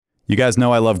You guys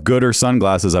know I love Gooder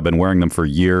sunglasses. I've been wearing them for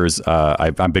years.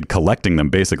 I've been collecting them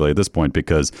basically at this point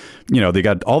because, they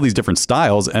got all these different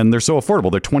styles and they're so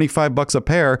affordable. They're $25 a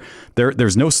pair.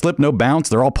 There's no slip, no bounce.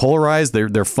 They're all polarized.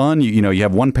 They're fun. You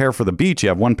have one pair for the beach. You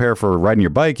have one pair for riding your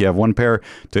bike. You have one pair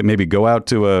to maybe go out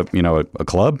to a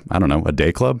club. I don't know, a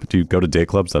day club. Do you go to day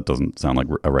clubs? That doesn't sound like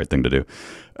a right thing to do.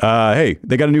 Hey,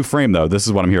 they got a new frame though. This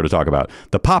is what I'm here to talk about.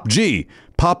 The Pop G.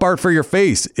 Pop art for your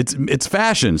face. It's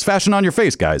fashion. It's fashion on your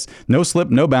face, guys. No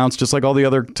slip, no bounce, just like all the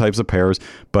other types of pairs.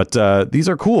 But these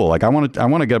are cool. Like I want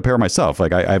to get a pair myself.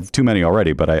 Like I have too many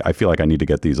already, but I feel like I need to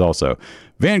get these also.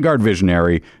 Vanguard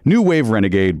Visionary, New Wave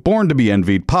Renegade, Born to be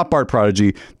Envied, Pop Art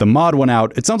Prodigy. The mod went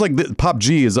out. It sounds like the Pop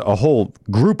G is a whole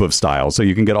group of styles, so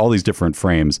you can get all these different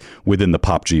frames within the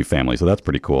Pop G family. So that's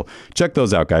pretty cool. Check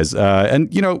those out, guys. And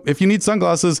if you need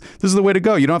sunglasses, this is the way to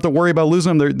go. You don't have to worry about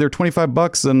losing them. They're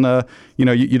 $25, and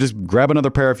you just grab another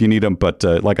pair if you need them. But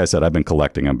like I said, I've been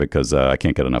collecting them because I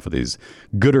can't get enough of these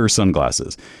Gooder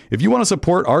sunglasses. If you want to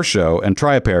support our show and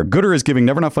try a pair, Gooder is giving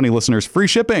Never Not Funny listeners free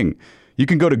shipping. You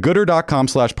can go to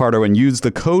gooder.com/Pardo and use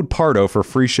the code Pardo for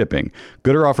free shipping.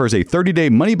 Gooder offers a 30-day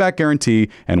money-back guarantee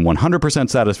and 100%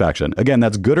 satisfaction. Again,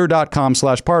 that's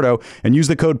gooder.com/Pardo and use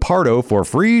the code Pardo for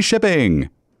free shipping.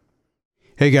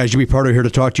 Hey guys, Jimmy Pardo here to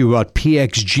talk to you about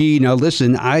PXG. Now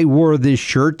listen, I wore this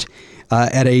shirt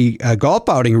at a golf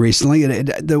outing recently, and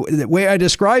the way I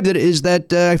described it is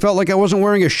that I felt like I wasn't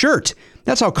wearing a shirt.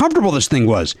 That's how comfortable this thing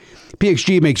was.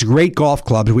 PXG makes great golf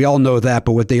clubs. We all know that,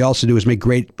 but what they also do is make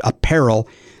great apparel.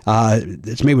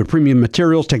 It's made with premium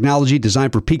materials, technology,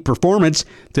 designed for peak performance.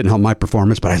 Didn't help my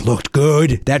performance, but I looked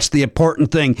good. That's the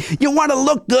important thing. You want to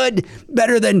look good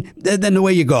better than the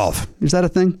way you golf. Is that a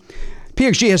thing?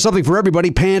 PXG has something for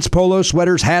everybody. Pants, polos,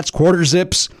 sweaters, hats, quarter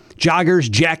zips, joggers,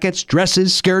 jackets,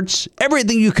 dresses, skirts,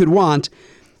 everything you could want.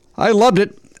 I loved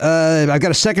it. I've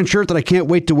got a second shirt that I can't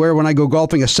wait to wear when I go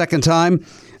golfing a second time,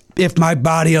 if my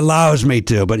body allows me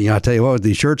to. But, I'll tell you what, with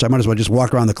these shirts, I might as well just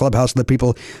walk around the clubhouse and let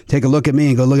people take a look at me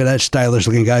and go, look at that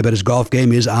stylish-looking guy, but his golf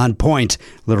game is on point.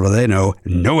 Little do they know,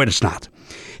 no, it's not.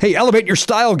 Hey, elevate your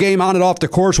style game on and off the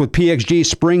course with PXG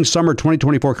Spring Summer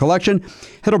 2024 collection.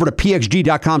 Head over to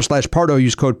pxg.com/Pardo.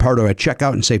 Use code Pardo at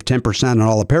checkout and save 10% on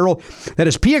all apparel. That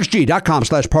is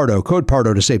pxg.com/Pardo. Code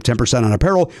Pardo to save 10% on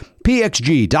apparel.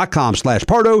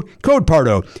 pxg.com/Pardo. Code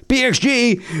Pardo.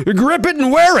 PXG, grip it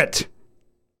and wear it.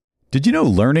 Did you know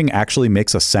learning actually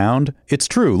makes a sound? It's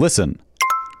true. Listen.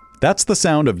 That's the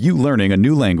sound of you learning a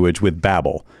new language with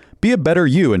Babbel. Be a better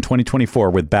you in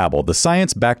 2024 with Babbel, the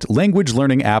science-backed language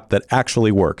learning app that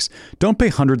actually works. Don't pay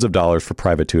hundreds of dollars for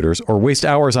private tutors or waste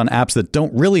hours on apps that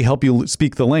don't really help you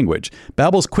speak the language.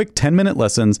 Babbel's quick 10-minute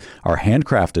lessons are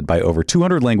handcrafted by over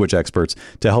 200 language experts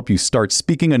to help you start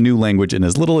speaking a new language in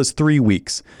as little as 3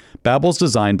 weeks. Babbel's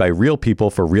designed by real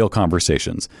people for real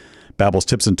conversations. Babbel's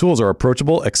tips and tools are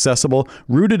approachable, accessible,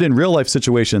 rooted in real-life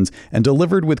situations, and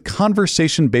delivered with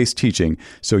conversation-based teaching,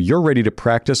 so you're ready to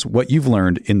practice what you've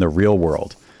learned in the real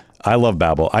world. I love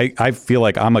Babbel. I feel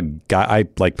like I'm a guy. I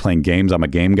like playing games. I'm a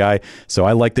game guy. So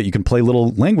I like that you can play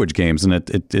little language games, and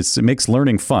it makes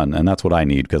learning fun. And that's what I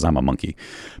need because I'm a monkey.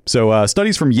 So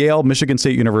studies from Yale, Michigan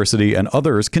State University, and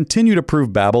others continue to prove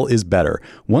Babbel is better.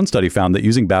 One study found that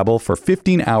using Babbel for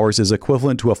 15 hours is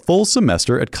equivalent to a full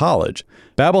semester at college.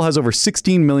 Babbel has over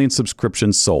 16 million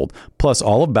subscriptions sold. Plus,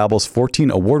 all of Babbel's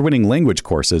 14 award-winning language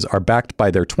courses are backed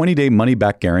by their 20-day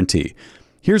money-back guarantee.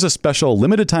 Here's a special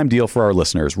limited-time deal for our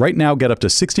listeners. Right now, get up to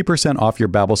 60% off your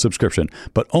Babbel subscription,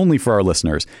 but only for our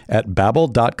listeners at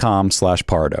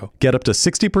babbel.com/Pardo. Get up to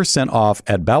 60% off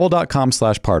at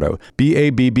babbel.com/Pardo.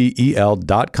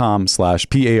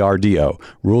 BABBEL.com/PARDO.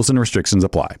 Rules and restrictions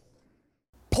apply.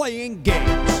 Playing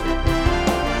games.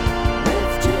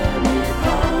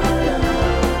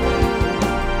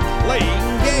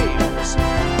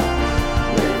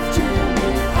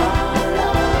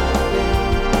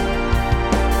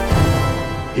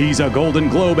 He's a Golden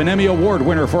Globe and Emmy Award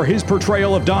winner for his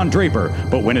portrayal of Don Draper.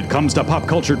 But when it comes to pop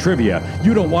culture trivia,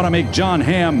 you don't want to make John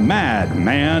Hamm mad,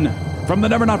 man. From the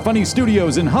Never Not Funny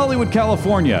studios in Hollywood,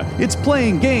 California, it's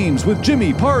Playing Games with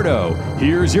Jimmy Pardo.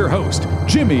 Here's your host,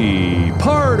 Jimmy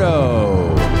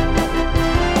Pardo.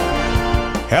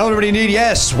 Hello, everybody indeed.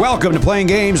 Yes, welcome to Playing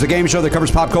Games, the game show that covers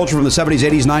pop culture from the 70s,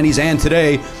 80s, 90s, and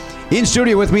today. In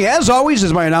studio with me, as always,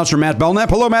 is my announcer, Matt Belknap.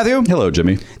 Hello, Matthew. Hello,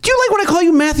 Jimmy. Do you like when I call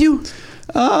you Matthew?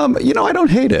 I don't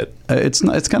hate it.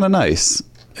 It's kind of nice.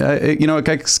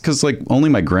 Because like only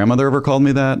my grandmother ever called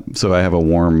me that, so I have a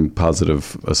warm,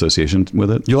 positive association with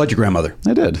it. You liked your grandmother?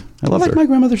 I did. I loved her. I like my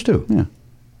grandmothers too. Yeah,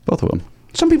 both of them.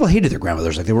 Some people hated their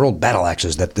grandmothers, like they were old battle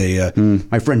axes. That they,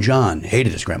 my friend John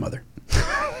hated his grandmother.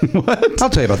 What? I'll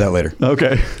tell you about that later.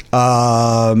 Okay.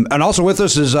 And also with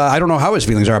us is, I don't know how his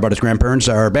feelings are about his grandparents,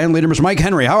 our band leader, Mr. Mike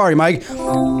Henry. How are you, Mike?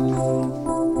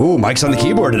 Ooh, Mike's on the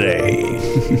keyboard today.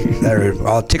 They're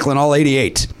all tickling all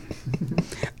 88.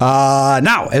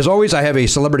 Now, as always, I have a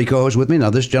celebrity co-host with me. Now,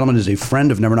 this gentleman is a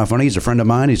friend of Never Not Funny. He's a friend of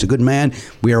mine. He's a good man.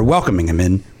 We are welcoming him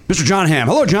in. Mr. John Hamm.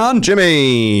 Hello, John.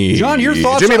 Jimmy. John, your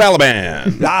thoughts? Jimmy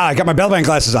Balaban. I got my Balaban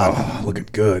glasses on. Oh, looking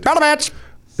good. Balabats.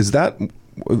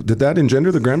 Did that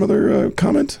engender the grandmother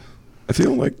comment? I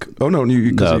feel like, no,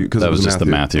 because that was just the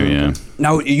Matthew, yeah.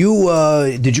 Now, you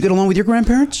did you get along with your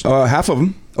grandparents? Half of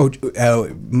them.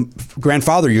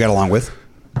 Grandfather you got along with?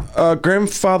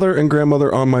 Grandfather and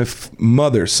grandmother on my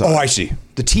mother's side. Oh, I see.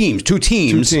 The teams, two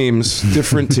teams. Two teams,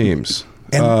 different teams.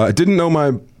 I didn't know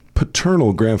my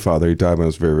paternal grandfather. He died when I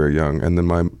was very, very young. And then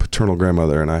my paternal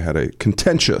grandmother and I had a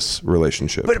contentious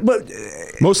relationship. But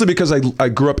mostly because I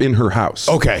grew up in her house.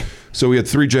 Okay. So we had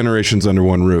 3 generations under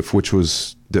one roof, which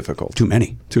was difficult. Too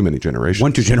many generations.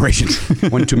 One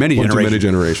too many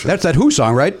generations. That's that Who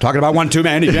song, right? Talking about one too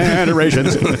many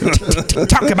generations.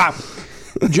 Talk about.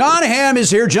 John Hamm is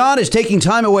here. John is taking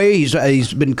time away.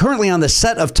 He's been currently on the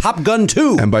set of Top Gun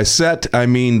 2. And by set, I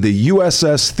mean the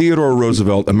USS Theodore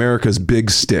Roosevelt, America's Big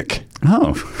Stick.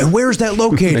 Oh. And where's that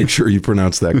located? Make sure you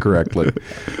pronounce that correctly.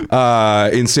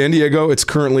 In San Diego, it's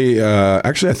currently,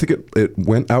 actually, I think it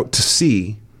went out to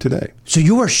sea today. So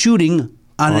you are shooting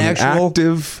on an actual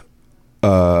active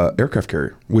aircraft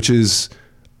carrier, which is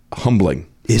humbling.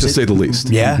 To say the least.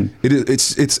 Yeah.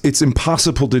 It's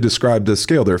impossible to describe the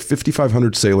scale. There are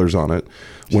 5,500 sailors on it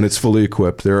when it's fully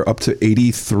equipped. There are up to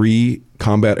 83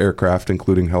 combat aircraft,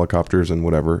 including helicopters and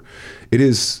whatever. It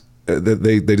is,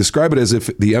 they describe it as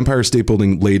if the Empire State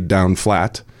Building laid down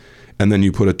flat, and then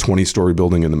you put a 20-story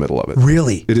building in the middle of it.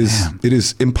 Really? It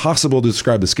is impossible to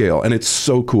describe the scale, and it's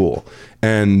so cool.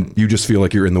 And you just feel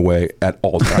like you're in the way at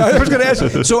all times. I was going to ask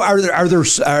you. So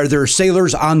are there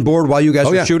sailors on board while you guys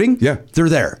are shooting? Yeah. They're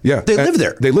there? Yeah. They live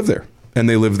there? They live there. And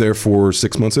they live there for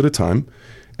 6 months at a time.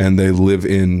 And they live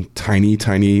in tiny,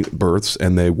 tiny berths,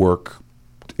 and they work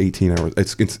 18 hours.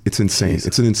 It's insane. Jeez.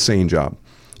 It's an insane job.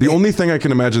 The only thing I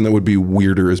can imagine that would be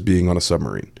weirder is being on a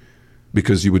submarine.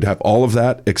 Because you would have all of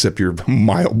that, except you're a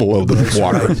mile below the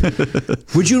water.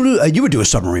 Right. Would you would do a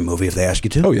submarine movie if they asked you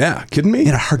to? Oh yeah, kidding me?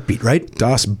 In a heartbeat, right?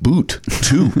 Das Boot,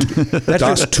 Toot,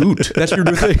 Das Toot. That's your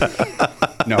new thing.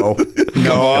 No.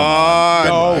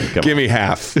 Give me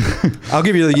half. I'll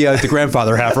give you the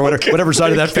grandfather half, or whatever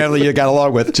side of that family you got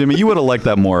along with. Jimmy, you would have liked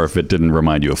that more if it didn't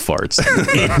remind you of farts.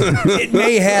 It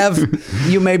may have.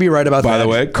 You may be right about that. By the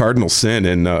way, cardinal sin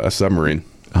in a submarine.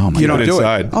 Oh my! You don't God. do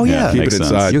inside. Oh yeah, keep it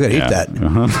inside. You got to eat that.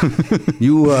 Uh-huh.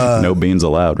 You no beans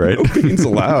allowed, right? No beans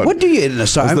allowed. What do you eat in a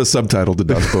That's the subtitle to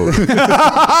Das Boot.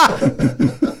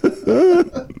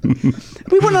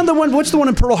 We went on the one. What's the one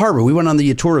in Pearl Harbor? We went on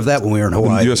the tour of that when we were in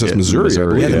Hawaii. USS Missouri. I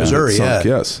believe. Yeah, Missouri. Sunk,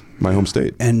 yes, my home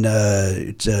state. And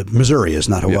it's Missouri is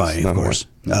not Hawaii, Yes, not of course.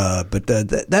 But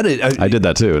that is, I did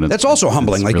that too. And that's also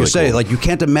humbling, like really you say. cool. Like you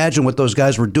can't imagine what those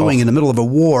guys were doing in the middle of a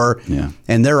war. Yeah.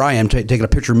 And there I am taking a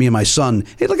picture of me and my son.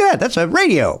 Hey, look at that! That's a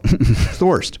radio. It's the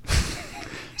worst.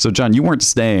 So, John, you weren't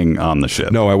staying on the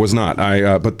ship. No, I was not.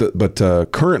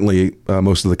 But currently,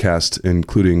 most of the cast,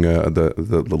 including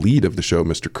the lead of the show,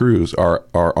 Mr. Cruz, are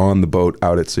on the boat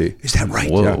out at sea. Is that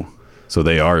right? Whoa. Yeah. So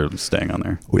they are staying on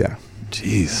there. Oh yeah.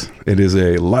 Jeez. It is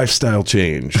a lifestyle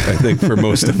change, I think, for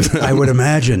most of them. I would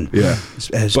imagine. Yeah.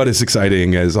 But it's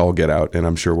exciting as all get out, and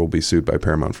I'm sure we'll be sued by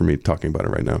Paramount for me talking about it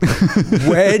right now.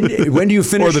 When do you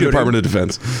finish or the shooting? Department of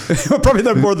Defense. Probably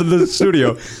not more than the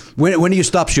studio. When do you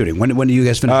stop shooting? When do you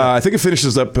guys finish? I think it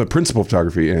finishes up principal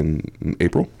photography in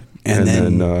April. And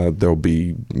then there'll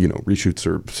be, reshoots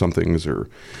or somethings or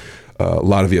a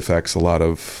lot of VFX,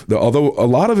 although a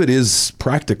lot of it is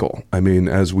practical. I mean,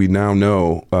 as we now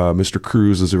know, Mr.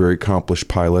 Cruz is a very accomplished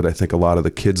pilot. I think a lot of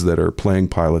the kids that are playing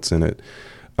pilots in it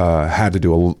had to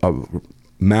do a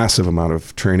massive amount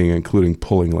of training, including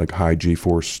pulling like high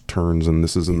G-force turns and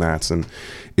this and that's. And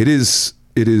it is,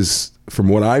 from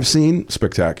what I've seen,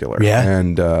 spectacular. Yeah.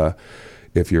 And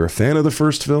if you're a fan of the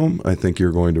first film, I think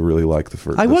you're going to really like the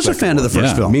first. I was a fan of the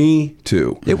first film. Me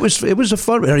too. It was a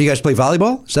fun. Do you guys play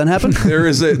volleyball? Does that happen? There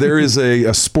is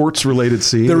a sports related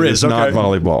scene. There It is, not okay.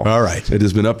 volleyball. All right. It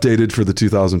has been updated for the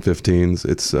 2015s.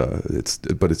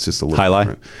 But it's just a little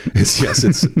Highlight? different.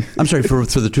 It's I'm sorry, for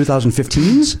the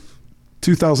 2015s?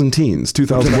 2000 teens,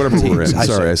 2000 whatever we're in. I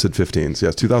Sorry, see. I said 15s.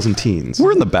 Yes, 2000 teens.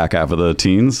 We're in the back half of the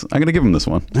teens. I'm going to give him this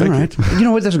one. All right. You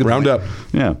know what? That's a good Round point. up.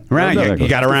 Yeah. You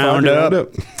got to round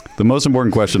up. The most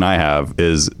important question I have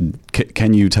is,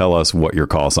 can you tell us what your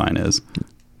call sign is?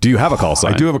 Do you have a call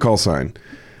sign? I do have a call sign.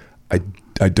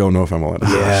 I don't know if I'm allowed to.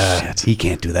 Yeah, he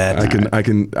can't do that. I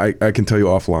can tell you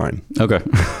offline. Okay.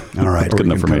 All right. Good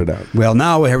enough for me. Cut it out. Well,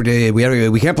 now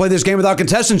we can't play this game without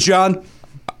contestants, John.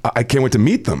 I can't wait to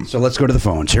meet them. So let's go to the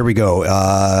phones. Here we go.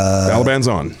 Alabama's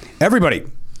on. Everybody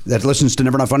that listens to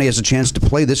Never Not Funny has a chance to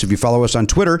play this. If you follow us on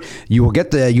Twitter, you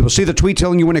will see the tweet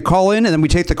telling you when to call in, and then we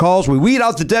take the calls. We weed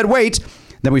out the dead weight.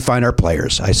 Then we find our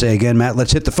players. I say again, Matt,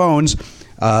 let's hit the phones.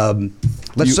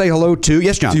 Let's say hello to...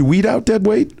 Yes, John. Do you weed out dead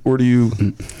weight, or do you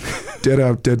dead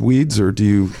out dead weeds, or do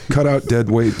you cut out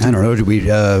dead weight? I don't know. Do we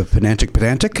pedantic?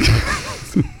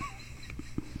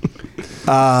 It's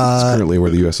currently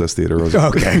where the USS Theater is.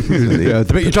 Okay. You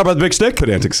talking about the big stick?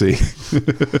 Pedantic C.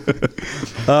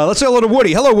 Let's say hello to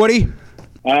Woody. Hello, Woody.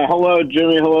 Hello,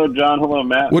 Jimmy. Hello, John. Hello,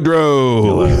 Matt.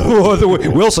 Woodrow.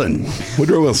 Wilson.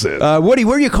 Woodrow Wilson. Woody,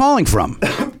 where are you calling from?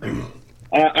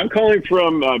 I'm calling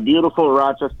from beautiful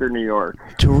Rochester, New York.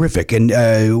 Terrific. And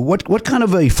what kind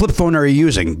of a flip phone are you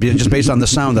using, just based on the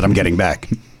sound that I'm getting back?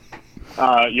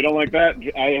 You don't like that?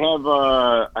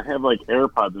 I have like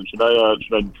AirPods. And should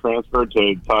I transfer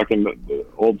to talking the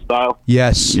old style?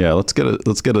 Yes. Yeah, let's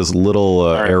get as little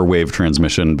airwave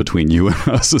transmission between you and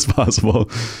us as possible.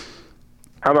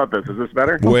 How about this? Is this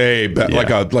better? Way better.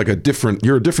 Yeah. Like a different.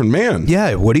 You're a different man.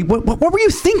 Yeah, Woody. What were you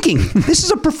thinking? This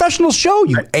is a professional show,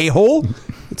 you a-hole.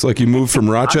 It's like you moved from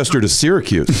Rochester to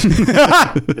Syracuse.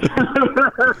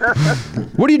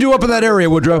 What do you do up in that area,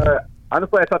 Woodrow?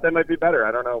 Honestly, I thought that might be better.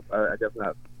 I don't know. I guess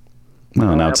not.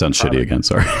 No, now it sounds shitty again.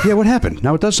 Sorry. Yeah, what happened?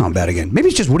 Now it does sound bad again. Maybe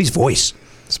it's just Woody's voice.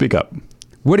 Speak up.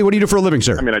 Woody, what do you do for a living,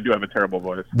 sir? I mean, I do have a terrible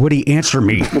voice. Woody, answer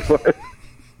me.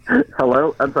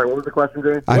 Hello? I'm sorry, what was the question,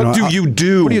 Jimmy? What do you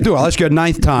do? What do you do? I'll ask you a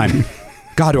ninth time.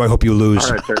 God, do I hope you lose.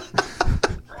 All right, sir.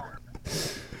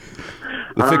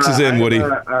 The fix is in, Woody.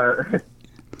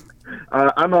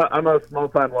 I'm a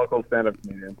small-time local stand-up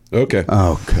comedian. Okay.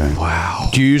 Okay. Wow.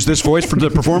 Do you use this voice to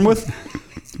perform with?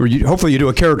 Or hopefully you do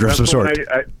a character of some sort.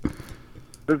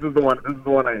 This is the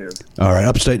one I use. All right,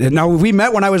 upstate. Now, we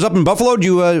met when I was up in Buffalo. Do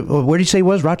you, where did you say it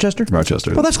was? Rochester?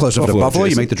 Rochester. Well, that's close enough to Buffalo.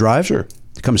 Jason. You make the drive. Sure.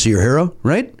 To come see your hero,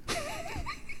 right?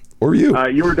 Or you.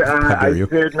 You were. I you.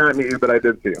 did not meet you, but I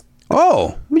did see you.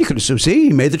 Oh, well, you could have. See,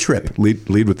 you made the trip.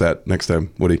 Lead with that next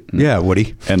time, Woody. Yeah,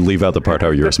 Woody. And leave out the part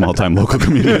how you're a small-time local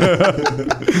comedian.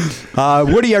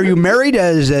 Woody, are you married?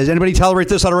 Does anybody tolerate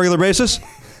this on a regular basis?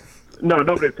 No,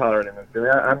 nobody's tolerating this. Jimmy.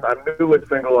 I'm newly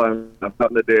single. I'm not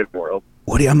in the dating world.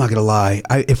 Woody, I'm not going to lie.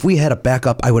 If we had a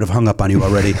backup, I would have hung up on you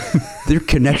already. Their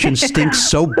connection stinks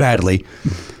so badly.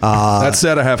 That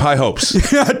said, I have high hopes.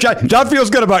 John feels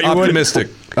good about you, Woody. Optimistic.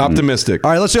 Optimistic.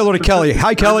 All right, let's say hello to Kelly.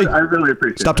 Hi, Kelly. I really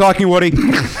appreciate Stop talking, Woody.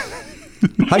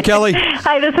 Hi, Kelly.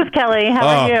 Hi, this is Kelly. How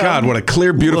are you? Oh, God, what a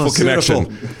clear, beautiful Oh, connection.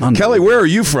 beautiful. Kelly, where are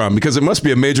you from? Because it must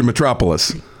be a major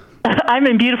metropolis. I'm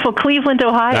in beautiful Cleveland,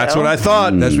 Ohio. That's what I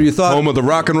thought. That's what you thought. Home of the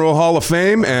Rock and Roll Hall of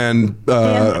Fame and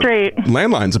Damn straight.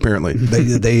 landlines, apparently.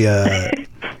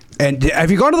 And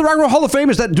have you gone to the Rock and Roll Hall of Fame?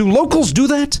 Do locals do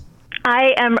that?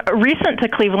 I am recent to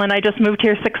Cleveland. I just moved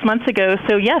here 6 months ago.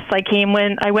 So, yes, I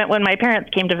went when my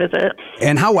parents came to visit.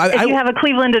 And how? If you have a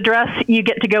Cleveland address, you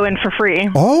get to go in for free.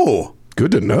 Oh.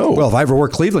 Good to know. Well, if I ever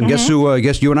work Cleveland, guess who?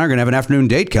 Guess you and I are going to have an afternoon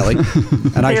date, Kelly.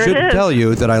 And I There should it is. tell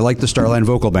you that I like the Starline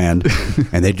Vocal Band,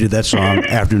 and they did that song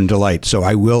 "Afternoon Delight." So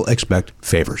I will expect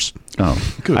favors. Oh,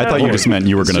 good. I thought you just meant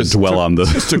you were going to dwell on the...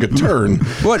 Just took a turn.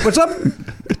 What's up?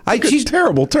 She's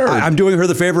terrible turn. I'm doing her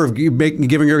the favor of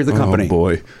giving her the company. Oh,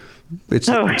 boy. It's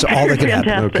all that can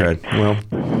happen. Fantastic. Okay. Well,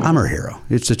 I'm her hero.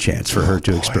 It's a chance for her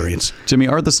to experience. Jimmy,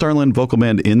 are the Starland Vocal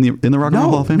Band in the Rock and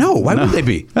Roll Hall of Fame? No. Why would they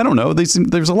be? I don't know.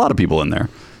 There's a lot of people in there.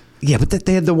 Yeah, but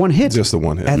they had the one hit. Just the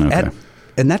one hit. And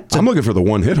that's I'm looking for the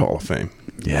one hit Hall of Fame.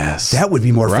 Yes. that would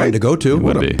be more fun Right? to go to.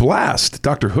 What would a be. blast.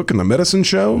 Dr. Hook and the Medicine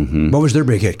Show What was their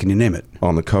big hit? Can you name it?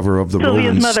 on the cover of the Sylvia's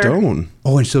Rolling Mother. Stone.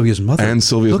 Oh, and Sylvia's mother. And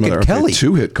Sylvia's Look Mother. at Kelly.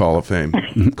 Two-hit Call of Fame.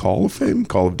 Call of Fame?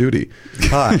 Call of Duty.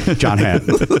 Hi, John Hamm.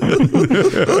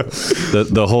 The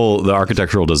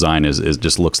architectural design is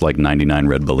just looks like 99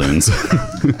 red balloons.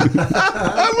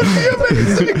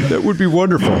 That would be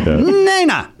wonderful.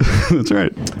 Nana. That's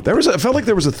right. I felt like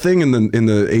there was a thing in the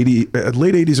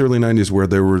late 80s, early 90s where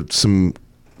there were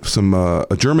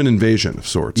a German invasion of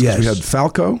sorts. Yes. We had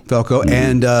Falco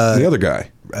And the other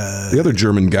guy. The other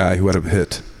German guy who had a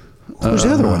hit. what was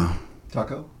the other one?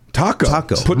 Taco.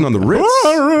 Putting on the Ritz.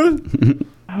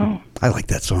 I like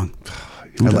that song.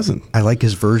 Who doesn't? I like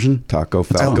his version. Taco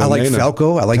Falco. I like Nena.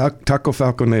 Falco. I like Taco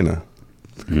Falco Nena.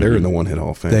 They're in the one hit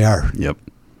Hall of Fame. They are. Yep.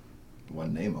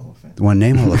 One name Hall of Fame. One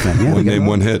name Hall of Fame. Yeah, One name,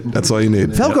 one hit. That's all you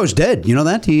need. Falco's dead. You know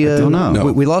that? He, I don't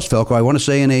know. We lost Falco, I want to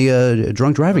say, in a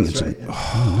drunk driving incident. Right,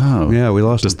 yeah. Oh, Yeah, we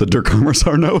lost Does the Dirk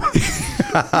Commissar know?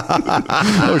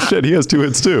 Oh, shit. He has 2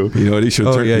 hits, too. You know what? He should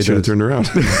have turned around.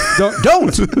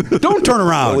 Don't turn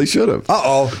around. Well, he should have.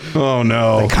 Uh-oh. Oh,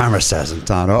 no. The Commissar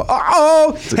Santano.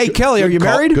 Uh-oh. Hey, Kelly, are you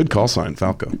married? Good call sign,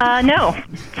 Falco. No,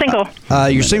 single.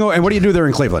 You're single, and what do you do there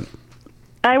in Cleveland?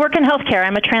 I work in healthcare.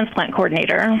 I'm a transplant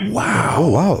coordinator. Wow. Oh,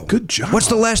 wow. Good job. What's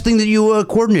the last thing that you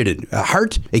coordinated? A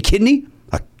heart? A kidney?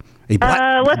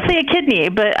 Let's say a kidney,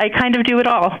 but I kind of do it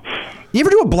all. You ever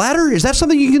do a bladder? Is that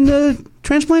something you can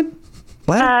transplant?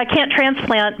 Bladder? I can't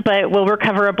transplant, but we'll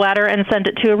recover a bladder and send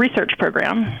it to a research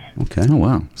program. Okay. Oh,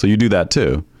 wow. So you do that,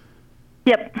 too?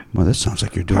 Yep. Well, that sounds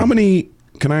like you're doing... How many,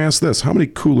 can I ask this? How many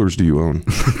coolers do you own?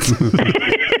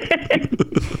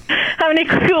 How many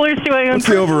coolers do I own? What's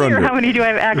the over-under? Or how many do I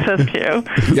have access to?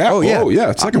 Yeah. Oh, yeah. Oh,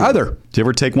 yeah. Second one. Either. Do you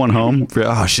ever take one home?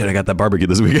 Oh, shit, I got that barbecue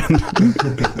this weekend.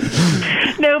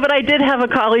 No, but I did have a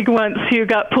colleague once who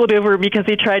got pulled over because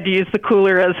he tried to use the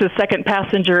cooler as his second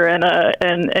passenger in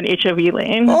an HOV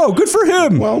lane. Oh, good for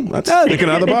him. Well, that's thinking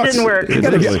out of the It box. didn't work.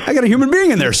 I got a human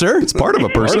being in there, sir. It's part of a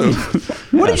person.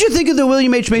 What did you think of the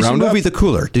William H. Macy Round up. movie, The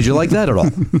Cooler? Did you like that at all?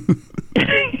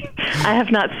 I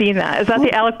have not seen that. Is that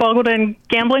the Alec Baldwin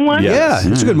gambling one? Yeah. Yeah,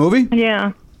 it's a good movie.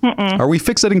 Yeah. Are we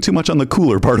fixating too much on the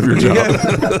cooler part of your job?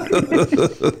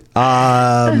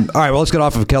 All right, well, let's get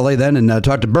off of Kelly then and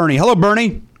talk to Bernie. Hello,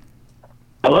 Bernie.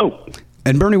 Hello.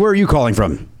 And Bernie, where are you calling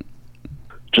from?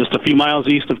 Just a few miles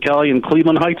east of Kelly in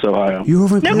Cleveland Heights, Ohio. You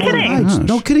over in No Cleveland kidding. Heights.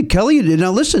 No kidding, Kelly.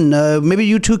 Now listen, maybe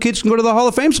you two kids can go to the Hall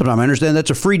of Fame sometime. I understand that's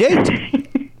a free date.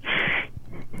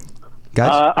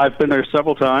 Guys, I've been there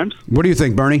several times. what do you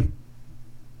think, Bernie?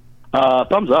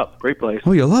 Thumbs up. Great place.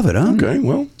 Oh, you love it, huh? Okay,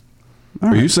 well.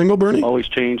 Are you single, Bernie? Always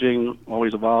changing,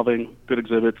 always evolving. Good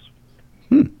exhibits.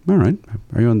 All right.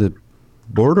 Are you on the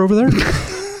board over there?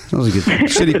 Sounds like a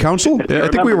city council. Yeah, I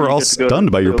think we were all stunned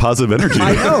by your positive energy.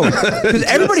 I know, because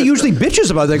everybody usually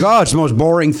bitches about it. They go, oh, it's the most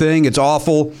boring thing. It's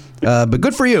awful. But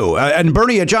good for you. And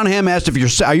Bernie, John Hamm asked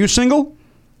if are you single?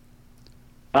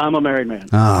 I'm a married man.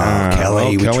 Oh,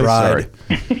 Kelly, we Kelly, tried.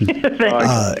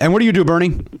 And what do you do,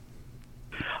 Bernie?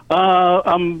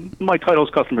 My title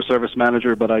is customer service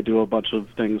manager, but I do a bunch of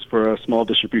things for a small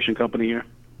distribution company here.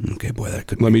 Okay, boy, that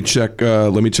could. Let me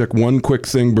check one quick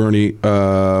thing, Bernie.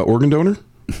 Organ donor?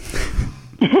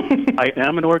 I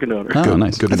am an organ donor. Oh,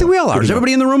 nice. Good I think we all are. Is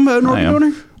everybody in the room an organ am.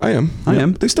 donor? I am. I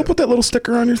am. They still put that little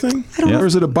sticker on your thing? Or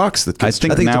is it a box that I gets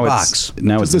think it's now a it's box.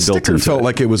 now it's the built sticker into felt it.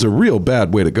 like it was a real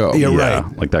bad way to go. Yeah, Yeah,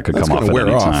 right. like that could That's come off gonna at wear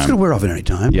any off. It's time. going to wear off at any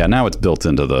time. Yeah, now it's built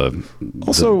into the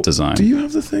Also, design. do you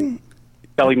have the thing?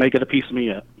 Kelly may get a piece of me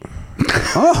yet.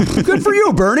 Oh, good for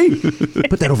you, Bernie.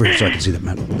 Put that over here so I can see that.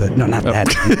 No, not that.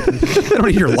 I don't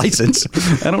need your license.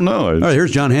 I don't know. All right,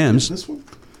 here's John Hamm's. This one?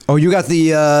 Oh, you got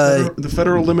the... The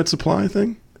federal limit supply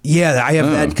thing? yeah, I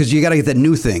have that because you got to get that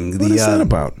new thing. What is that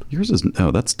about? Yours is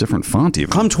that's different font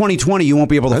even. Come 2020, you won't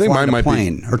be able to I think fly mine in a might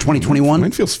plane. be. Or 2021.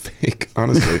 Mine feels fake,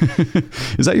 honestly.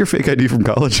 Is that your fake ID from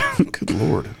college? Good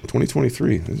Lord.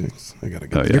 2023. I got to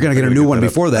get Oh, yeah. You're going to get a new one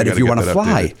before that if you want to that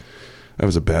fly. updated. That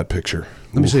was a bad picture.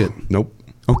 Let me see it. Nope.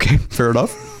 Okay, fair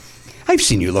enough. I've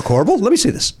seen you look horrible. Let me see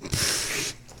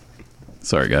this.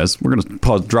 Sorry, guys. We're gonna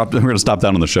pause. We're gonna stop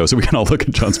down on the show so we can all look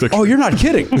at John's picture. Oh, you're not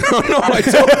kidding. No, I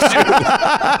told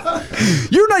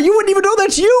you. You're not. You wouldn't even know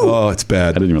that's you. Oh, it's bad.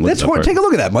 I didn't even look That's at that part. Take a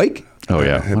look at that, Mike. Oh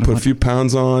yeah. I put a few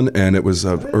pounds on, and it was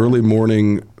early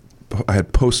morning. I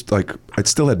had I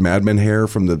still had Mad Men hair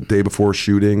from the day before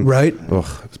shooting. Right.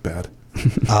 Ugh, it was bad.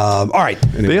 All right.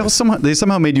 Anyway. They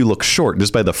somehow made you look short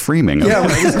just by the framing. Yeah,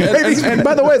 and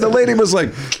by the way, the lady was like,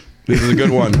 "This is a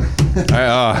good one."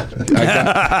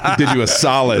 I did you a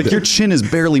solid. Like your chin is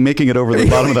barely making it over the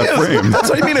bottom of that frame. That's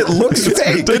what I mean. It looks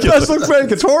fake. It does look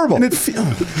fake. It's horrible. And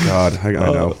God, I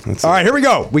know. That's All right, here we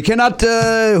go. We cannot.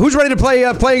 Who's ready to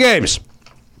play games?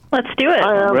 Let's do it.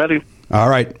 Ready? All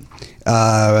right.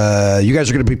 You guys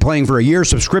are going to be playing for a year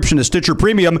subscription to Stitcher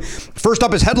Premium. First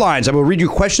up is headlines. I will read you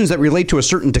questions that relate to a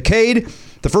certain decade.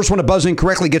 The first one to buzz in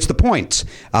correctly gets the points.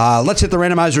 Let's hit the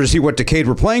randomizer to see what decade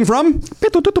we're playing from.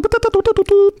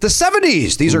 The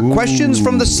 70s. These are questions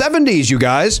from the 70s, you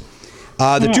guys.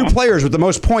 The two players with the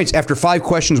most points after 5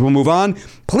 questions will move on.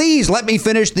 Please let me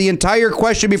finish the entire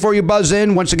question before you buzz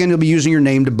in. Once again, you'll be using your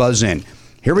name to buzz in.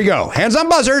 Here we go. Hands on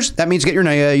buzzers. That means get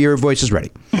your voices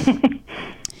ready.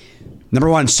 Number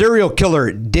 1, serial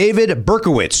killer David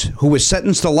Berkowitz, who was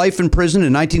sentenced to life in prison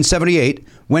in 1978,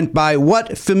 went by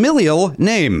what familial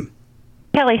name?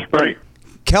 Kelly. Right.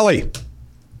 Kelly.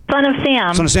 Son of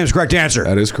Sam. Son of Sam's correct answer.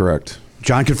 That is correct.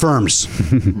 John confirms.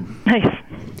 Nice.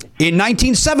 In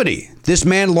 1970, this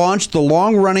man launched the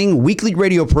long-running weekly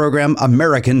radio program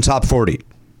American Top 40.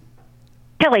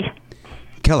 Kelly.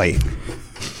 Kelly.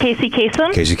 Casey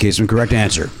Kasem. Casey Kasem, correct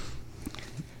answer.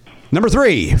 Number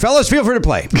 3. Fellas, feel free to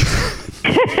play.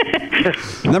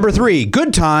 Number 3.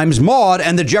 Good Times, Maude,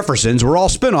 and the Jeffersons were all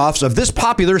spin-offs of this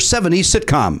popular 70s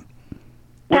sitcom.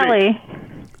 Kelly.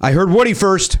 I heard Woody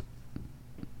first.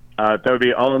 That would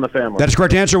be All in the Family. That is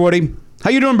correct answer, Woody.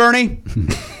 How you doing, Bernie?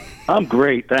 I'm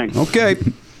great, thanks. Okay.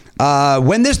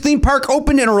 When this theme park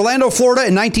opened in Orlando, Florida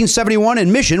in 1971,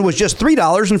 admission was just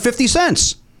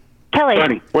 $3.50. Kelly.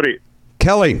 Bernie. Woody.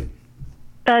 Kelly.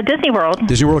 Disney World.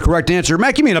 Disney World, correct answer.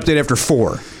 Matt, give me an update after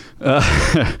 4.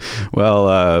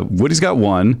 Well, Woody's got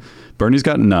 1, Bernie's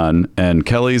got none, and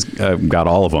Kelly's got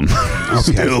all of them.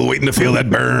 Still waiting to feel that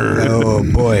burn.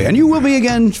 Oh, boy. And you will be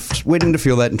again waiting to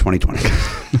feel that in 2020.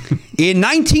 In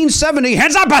 1970,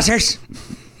 hands up, buzzers!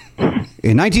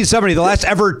 In 1970, the last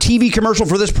ever TV commercial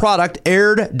for this product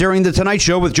aired during The Tonight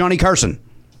Show with Johnny Carson.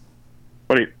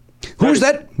 Woody. Who was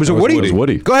that? Was it Woody? It was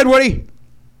Woody. Go ahead, Woody.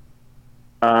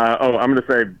 I'm going to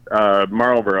say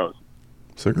Marlboro's.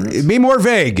 Cigarettes? Be more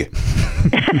vague.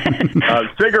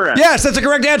 Cigarettes. Yes, that's the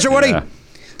correct answer, Woody. Yeah.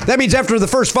 That means after the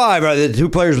first 5, the 2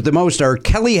 players with the most are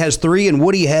Kelly has 3 and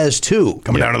Woody has 2.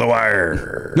 Coming down to the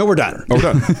wire. No, we're done. Oh, we're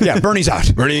done. Yeah, Bernie's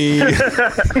out. Bernie,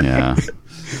 Yeah.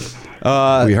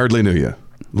 we hardly knew you.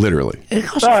 Literally.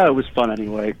 It was fun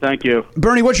anyway. Thank you.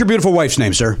 Bernie, what's your beautiful wife's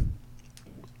name, sir?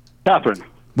 Catherine.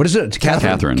 What is it?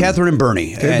 Catherine. Catherine and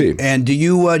Bernie. Can be. And do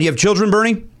you have children,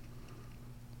 Bernie?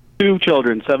 2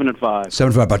 children, 7 and 5. 7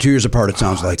 and 5, about 2 years apart, it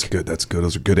sounds like. That's good. That's good.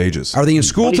 Those are good ages. Are they in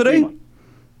school 23 today? months.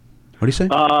 What do you say?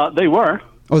 They were.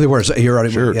 Oh, they were. So you're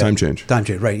already, Sure, time change. Time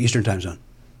change, right. Eastern time zone.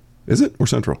 Is it? Or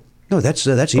Central? No, that's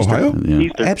Eastern. Ohio? Yeah.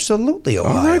 Eastern. Absolutely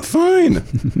Ohio. All right, fine.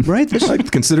 Right? This, I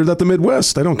consider that the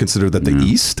Midwest. I don't consider that the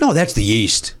East. no, that's the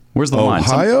East. Where's the line?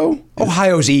 Ohio?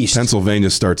 Ohio's East. Pennsylvania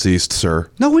starts east,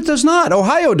 sir. No, it does not.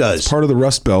 Ohio does. Part of the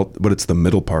Rust Belt, but it's the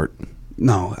middle part.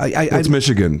 No, It's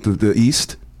Michigan. The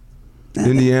East?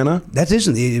 Indiana? that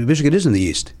isn't Michigan is in the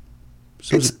East.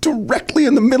 So It's directly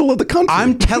in the middle of the country.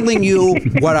 I'm telling you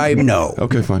what I know.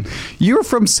 Okay, fine. You're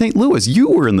from St. Louis. You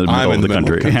were in the middle I'm of in the the middle.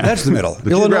 country. Okay. Yeah. That's the middle. The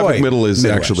Illinois. geographic middle is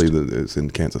Midwest. actually is in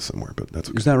Kansas somewhere, but that's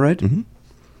okay. Is that right? Mm-hmm.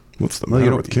 What's the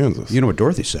matter with Kansas? You know what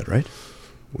Dorothy said, right?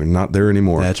 We're not there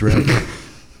anymore. That's right.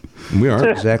 We are.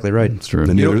 Exactly right. It's true.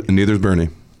 And neither's Bernie.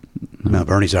 No,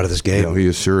 Bernie's out of this game. No,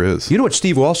 he sure is. You know what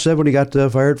Steve Walsh said when he got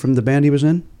fired from the band he was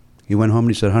in? He went home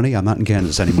and he said, "Honey, I'm not in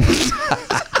Kansas anymore."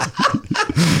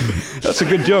 That's a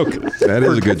good joke. That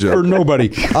is a good joke. For nobody.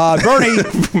 Bernie,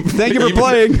 thank you for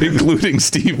playing. Including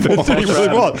Steve Walsh.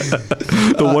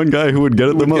 The one guy who would get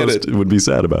it the Would get most would be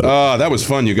sad about it. That was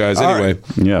fun, you guys. Anyway.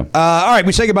 Yeah. All right,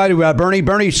 we say goodbye to Bernie.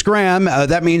 Bernie Scram.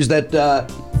 That means that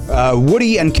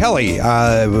Woody and Kelly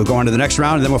will go on to the next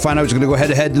round, and then we'll find out who's going to go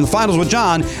head-to-head in the finals with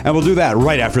John, and we'll do that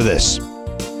right after this.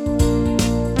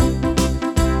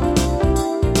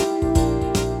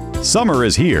 Summer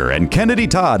is here, and Kennedy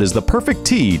Todd is the perfect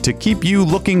tea to keep you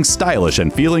looking stylish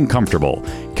and feeling comfortable.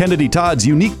 Kennedy Todd's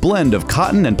unique blend of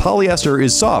cotton and polyester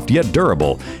is soft yet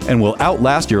durable and will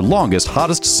outlast your longest,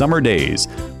 hottest summer days.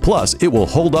 Plus, it will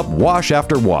hold up wash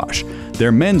after wash.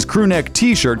 Their men's crewneck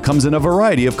t-shirt comes in a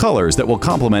variety of colors that will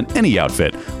complement any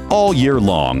outfit all year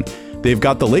long. They've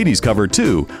got the ladies covered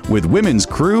too, with women's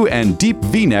crew and deep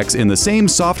V-necks in the same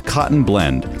soft cotton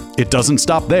blend. It doesn't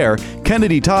stop there.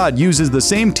 Kennedy Todd uses the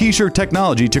same t-shirt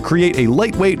technology to create a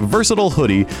lightweight, versatile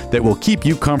hoodie that will keep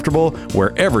you comfortable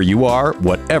wherever you are,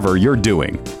 whatever you're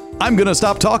doing. I'm gonna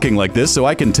stop talking like this so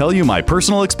I can tell you my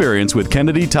personal experience with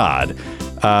Kennedy Todd.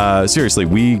 Seriously,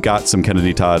 we got some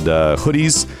Kennedy Todd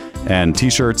hoodies and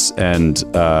t-shirts, and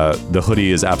the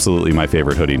hoodie is absolutely my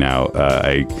favorite hoodie now.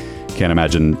 I can't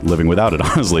imagine living without it,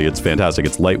 honestly. It's fantastic.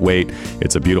 It's lightweight.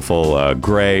 It's a beautiful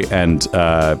gray, and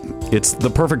it's the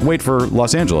perfect weight for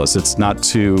Los Angeles. It's not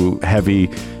too heavy,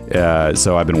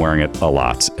 so I've been wearing it a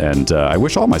lot. And I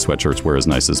wish all my sweatshirts were as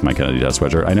nice as my Kennedy Todd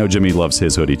sweatshirt. I know Jimmy loves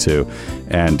his hoodie too,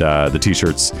 and the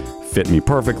t-shirts fit me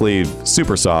perfectly,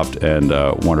 super soft and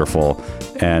wonderful.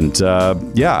 And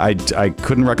yeah, I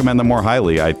couldn't recommend them more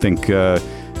highly. I think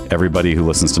everybody who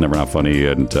listens to Never Not Funny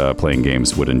and playing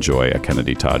games would enjoy a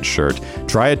Kennedy Todd shirt.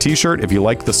 Try a t-shirt if you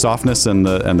like the softness and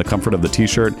the comfort of the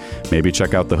t-shirt. Maybe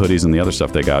check out the hoodies and the other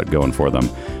stuff they got going for them.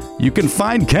 You can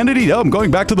find Kennedy, I'm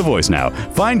going back to the voice now.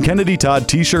 Find Kennedy Todd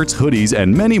t-shirts, hoodies,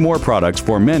 and many more products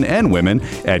for men and women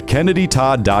at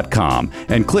KennedyTodd.com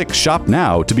and click Shop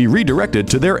Now to be redirected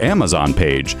to their Amazon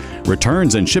page.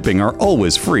 Returns and shipping are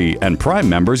always free, and Prime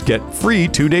members get free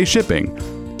 2-day shipping.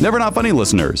 Never Not Funny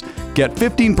listeners, get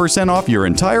 15% off your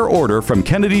entire order from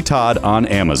Kennedy Todd on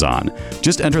Amazon.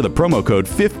 Just enter the promo code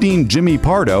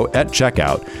 15JimmyPardo at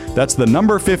checkout. That's the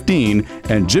number 15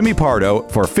 and Jimmy Pardo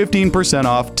for 15%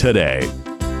 off today.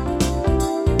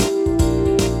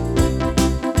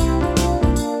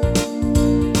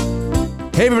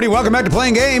 Hey, everybody, welcome back to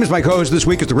Playing Games. My co-host this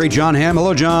week is the great John Hamm.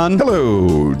 Hello, John.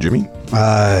 Hello, Jimmy.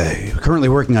 Currently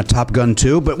working on Top Gun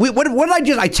 2, but what did I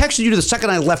do? I texted you the second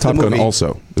I left Top the movie. Gun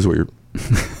also is what you're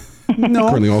No.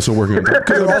 currently also working on.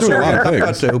 Because I'm doing a lot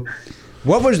of things.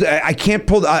 What was I can't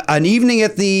pull an evening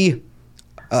at the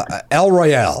El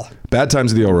Royale. Bad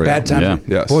Times at the El Royale. Bad Times.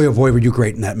 Yeah. Yes. Boy, oh boy, were you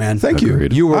great in that, man. Thank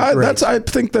Agreed. You were great. I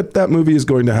think that movie is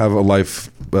going to have a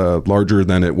life larger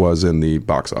than it was in the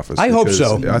box office. I hope because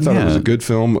so. I thought it was Yeah. a good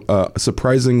film,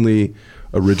 surprisingly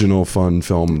original, fun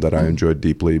film that I enjoyed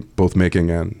deeply, both making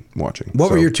and watching.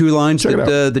 What were So, your two lines check it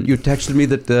out. that you texted me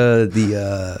that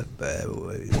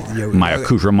My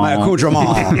accoutrement. My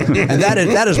accoutrement. And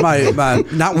that is my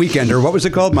not weekender. What was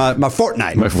it called? My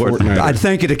fortnight. My fortnight. I'd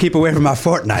thank you to keep away from my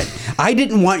fortnight. I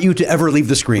didn't want you to ever leave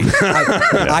the screen.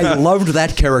 I loved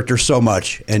that character so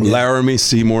much. And Laramie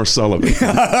Seymour Sullivan.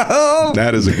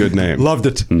 That is a good name. loved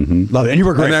it. Loved it. And you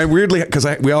were great. And I weirdly, because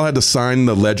we all had to sign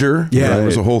the ledger. Yeah. There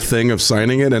was a whole thing of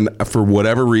signing it. And for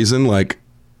whatever reason, like,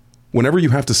 whenever you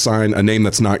have to sign a name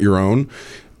that's not your own,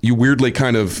 you weirdly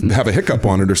kind of have a hiccup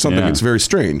on it or something. Yeah. It's very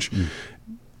strange.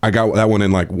 I got that one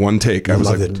in like one take. I was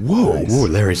Loved like, it. whoa. Ooh,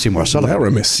 Larry Seymour Sullivan.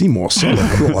 Laramie Seymour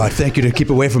Sullivan. Oh, I thank you to keep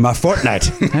away from my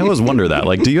fortnight. I always wonder that.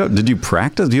 Like, did you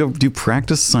practice? Do you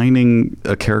practice signing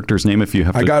a character's name if you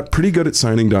have to? I got pretty good at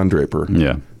signing Don Draper.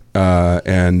 Yeah.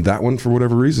 And that one, for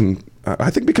whatever reason, I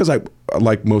think because I,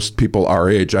 like most people our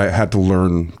age, I had to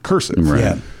learn cursive, Right.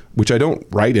 Yeah. which I don't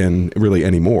write in really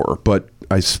anymore. But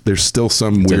there's still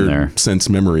some It's in weird there. sense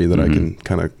memory that I can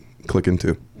kind of click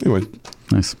into. Anyway,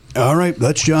 Nice. All right,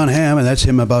 that's John Hamm, and that's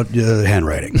him about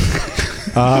handwriting.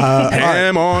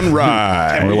 Ham on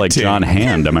rye. We're like John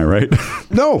Hand, am I right?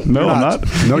 No, No, you're I'm not.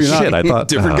 No, you're Shit, not. I thought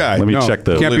Different guy. Let me No, check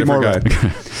the. can't be more different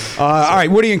guy. All right,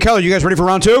 Woody and Kelly, you guys ready for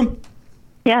round two?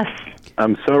 Yes.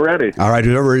 I'm so ready. All right,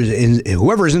 whoever is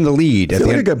in the lead I at feel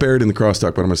the like I end. got buried in the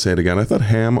crosstalk, but I'm going to say it again. I thought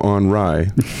ham on rye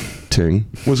ting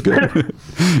was good.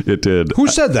 It did. Who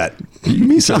said that?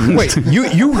 Me son. Wait,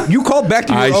 you called back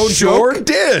to your I own sure joke?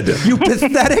 did. You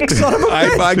pathetic son of a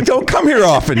bitch. I don't come here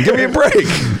often. Give me a break.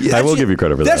 I will give you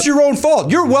credit for That's that. your own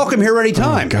fault. You're welcome here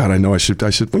anytime. God, I know I should.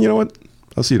 Well, you know what?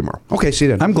 I'll see you tomorrow. Okay, see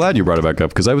you then. I'm glad you brought it back up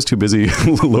because I was too busy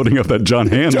loading up that John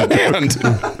Hand.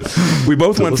 And we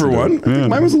both went for one. I think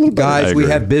mine was a little better. Guys, I we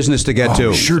agree. have business to get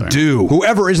to. we sure do.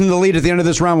 Whoever is in the lead at the end of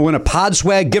this round will win a Pod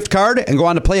Swag gift card and go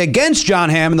on to play against John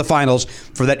Hamm in the finals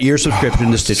for that year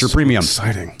subscription to Stitcher Premium.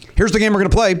 Exciting. Here's the game we're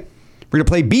going to play. We're going to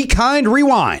play Be Kind,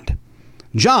 Rewind.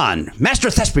 John, Master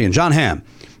Thespian John Hamm,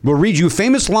 will read you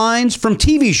famous lines from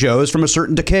TV shows from a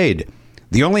certain decade.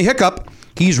 The only hiccup,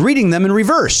 he's reading them in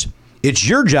reverse. It's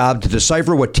your job to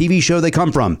decipher what TV show they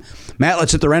come from. Matt,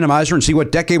 let's hit the randomizer and see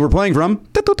what decade we're playing from.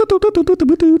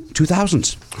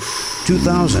 2000s.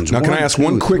 2000s. Now, can I ask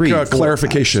one quick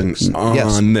clarification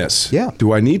on this? Yeah.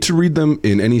 Do I need to read them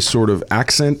in any sort of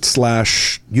accent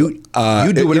slash You do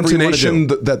whatever you want to intonation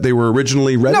do. that they were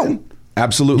originally read No. in?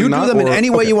 Absolutely You not. do them in or- any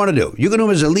way okay. you want to do. You can do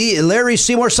them as Larry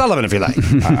Seymour Sullivan if you like.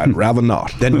 I'd rather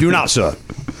not. Then do not, sir.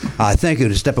 I thank you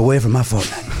to step away from my phone.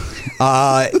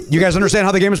 You guys understand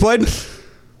how the game is played?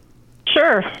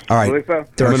 Sure. All right. believe so.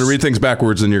 I'm going to read things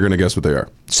backwards, and you're going to guess what they are.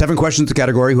 7 questions to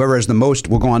category. Whoever has the most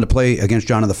will go on to play against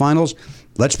John in the finals.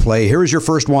 Let's play. Here is your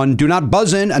first one. Do not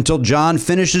buzz in until John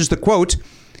finishes the quote.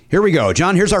 Here we go.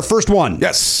 John, here's our first one.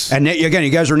 Yes. And again, you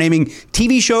guys are naming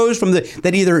TV shows from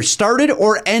that either started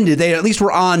or ended. They at least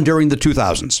were on during the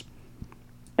 2000s.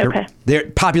 Okay. They're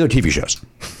popular TV shows.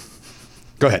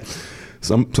 Go ahead.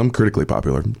 Some critically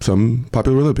popular, some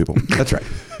popular with other people. That's right.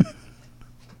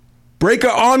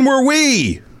 Breaka on were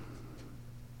we.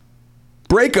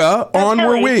 Breaka on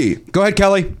were Kelly. we. Go ahead,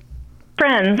 Kelly.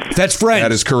 Friends. That's Friends.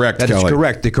 That is correct, That is Kelly.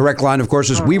 correct. The correct line, of course,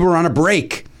 is we were on a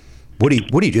break.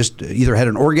 Woody just either had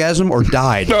an orgasm or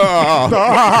died.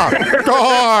 I,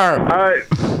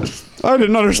 I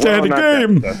didn't understand well, the not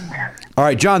game. that. All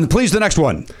right, John, please the next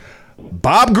one.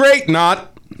 Bob Great not.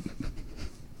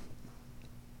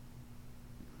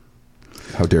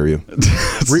 How dare you?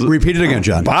 Repeat it again,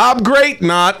 John. Bob Great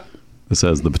not. This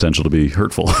has the potential to be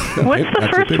hurtful. What's the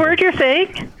first word you're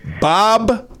saying?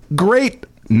 Bob Great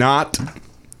not.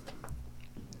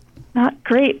 Not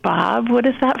great, Bob. What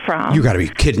is that from? You got to be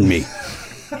kidding me.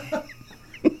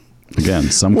 Again,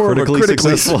 some More of a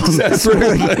critically successful.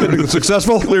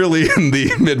 Successful? Clearly in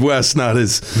the Midwest, not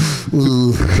as.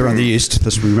 They're on the East.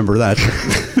 Let's remember that.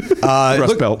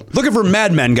 Rust belt. Looking for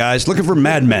Mad Men, guys. Looking for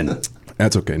Mad Men.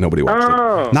 That's okay. Nobody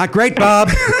watched it. Not great, Bob.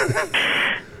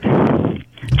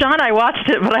 John, I watched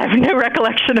it, but I have no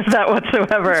recollection of that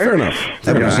whatsoever. Fair enough.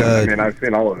 That was, I mean, I've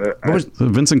seen all of it.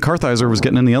 Vincent Kartheiser was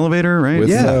getting in the elevator, right?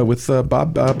 With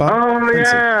Bob. Bob Oh,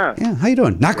 yeah. yeah, how you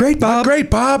doing? Not great, Bob. Not great,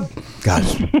 Bob. God.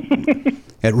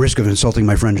 At risk of insulting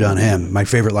my friend John Hamm, my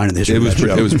favorite line in the history of that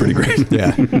show. It was pretty great.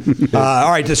 Yeah.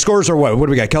 All right, the scores are what? What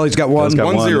do we got? Kelly's got one.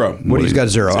 Kelly's got 1-0. Woody's got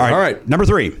 0. All right. Number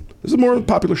 3. This is a more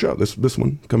popular show. This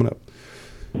one coming up.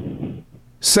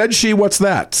 Said she, what's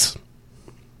that?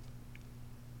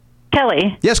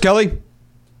 Kelly, Yes, Kelly.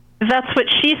 that's what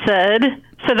she said,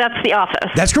 so that's The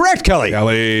Office. That's correct, Kelly.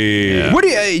 Kelly. Yeah. Woody,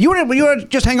 you want to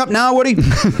just hang up now, Woody?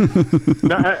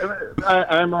 No,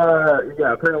 I'm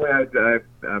apparently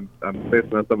I'm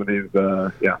facing on some of these,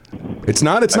 It's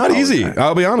not easy.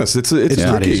 I'll be honest. It's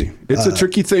not tricky. easy. It's a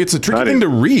tricky thing. It's a tricky thing to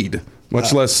read,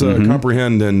 much less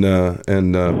comprehend and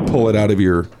pull it out of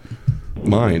your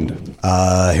mind.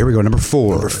 Here we go. Number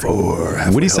 4.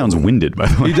 Woody sounds winded, by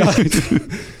the way.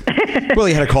 Well,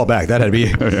 he had to call back. That had to be.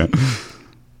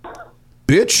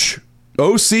 Bitch,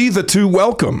 OC the two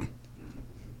welcome.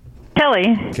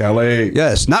 Kelly, Kelly.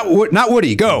 Yes, not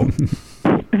Woody. Go.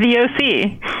 The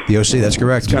OC. The OC. That's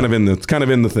correct. Kind of in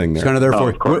the thing there. Kind of there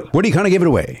for you. Woody kind of gave it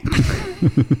away.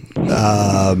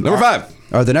 Number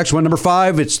 5. The next one, number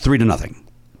 5. It's 3-0.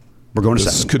 We're going to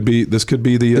This 7. could be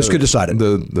the. This could decide it.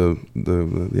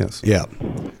 The yes. Yeah.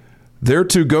 There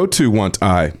to go to want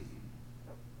I.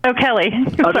 Oh, Kelly.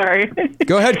 Sorry.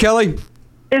 Go ahead, Kelly.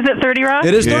 Is it 30 Rock?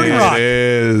 It is 30 Rock. It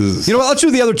is. You know what? Let's do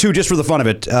the other 2 just for the fun of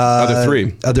it. Other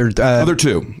 3. Other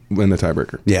 2 win the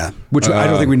tiebreaker. Yeah, which I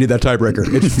don't think we need that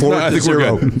tiebreaker. It's 4 I to think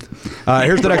we're 0.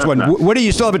 Here's the next one. Woody,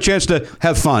 you still have a chance to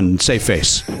have fun. Save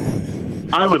face.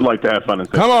 I would like to have fun.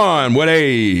 Come on,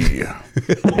 Woody.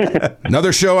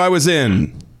 Another show I was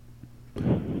in.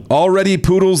 Already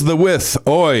poodles the with.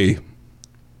 Oi.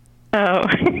 Oh.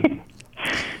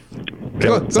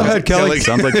 Go ahead, Kelly.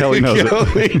 Sounds like Kelly knows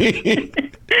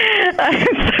it. I'm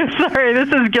so sorry. This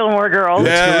is Gilmore Girls.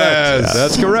 Yes.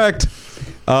 That's correct.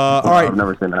 All right. I've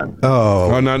never seen that.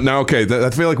 Oh, now okay.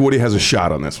 I feel like Woody has a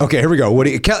shot on this one. Okay, here we go.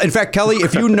 Woody. In fact, Kelly,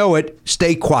 if you know it,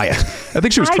 stay quiet. I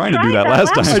think she was I trying to do tried that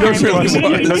last time. I don't time. really You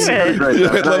want didn't to. do it. Great.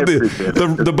 I love appreciate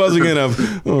it. the buzzing in of,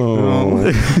 oh.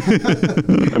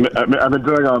 I'm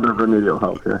enjoying all the remedial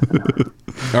help here.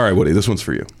 All right, Woody, this one's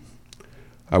for you.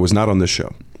 I was not on this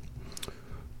show.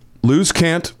 Lose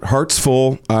can't, hearts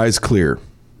full, eyes clear.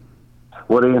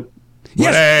 What are you?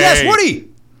 Yes, Woody.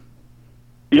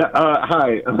 Yeah.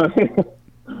 Hi.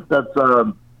 That's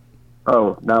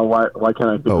now why can't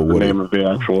I think of the Woody. name of the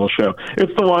actual show?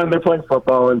 It's the one they're playing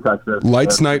football in Texas.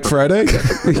 Lights Night Friday? It's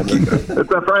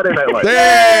a Friday Night Lights.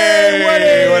 Hey,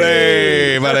 Woody.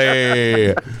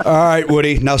 All right,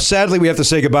 Woody. Now, sadly, we have to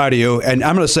say goodbye to you, and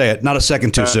I'm going to say it, not a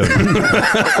second too soon.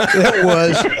 That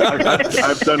was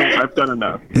I've done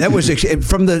enough. that was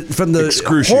from the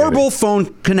Excruciating. horrible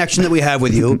phone connection that we have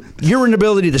with you. Your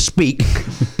inability to speak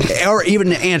or even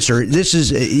to answer. This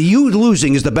is you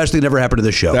losing is the best thing that ever happened to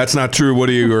this show. That's not true,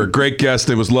 Woody. You were a great guest.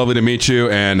 It was lovely to meet you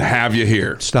and have you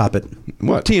here. Stop it.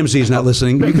 What? TMZ's not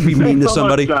listening. You could be mean to So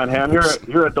somebody. much, John Hamm.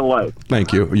 You're a delight.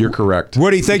 Thank you. You're correct.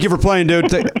 Woody, thank you for playing,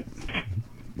 dude.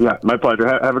 Yeah, my pleasure.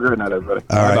 Have a great night, everybody.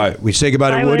 All right. Bye. We say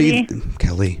goodbye to Bye, Woody. Woody.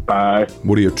 Kelly. Bye.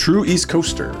 Woody, a true East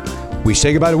Coaster. We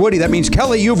say goodbye to Woody. That means,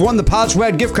 Kelly, you've won the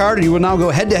Podswag gift card, and you will now go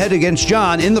head-to-head against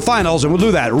John in the finals, and we'll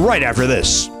do that right after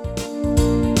this.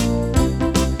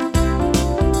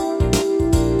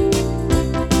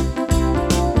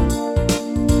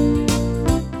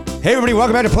 Hey, everybody,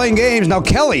 welcome back to Playing Games. Now,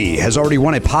 Kelly has already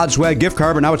won a Podswag gift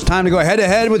card, but now it's time to go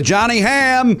head-to-head with Johnny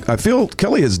Hamm. I feel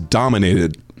Kelly has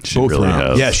dominated both really rounds.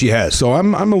 has. Yes, she has. So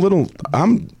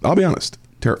I'll be honest,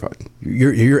 terrified.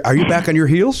 Are you back on your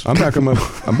heels? I'm back on my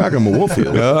wolf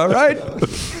heel. All right.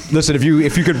 Listen, if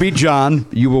you could beat John,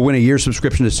 you will win a year's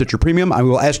subscription to Stitcher Premium. I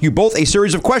will ask you both a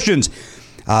series of questions.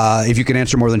 If you can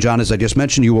answer more than John, as I just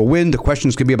mentioned, you will win. The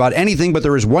questions can be about anything, but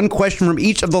there is one question from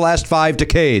each of the last 5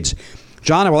 decades.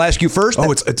 John, I will ask you first.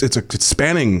 Oh, it's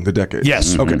spanning the decade.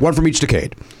 Yes. Okay. One from each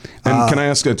decade. And can I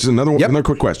ask just another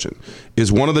quick question?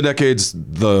 Is one of the decades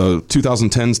the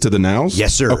 2010s to the nows?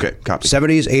 Yes, sir. Okay, copy.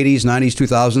 70s, 80s, 90s,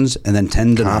 2000s, and then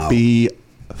 10 to now. Copy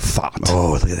thought.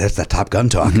 Oh, look at that's that Top Gun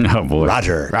talk. Oh, boy.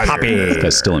 Roger. Copy. This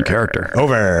guy's still in character.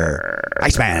 Over.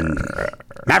 Iceman.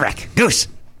 Maverick. Goose.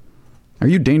 Are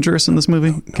you dangerous in this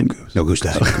movie? No, Goose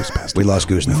died. We lost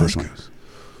Goose in the first one.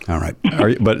 All right.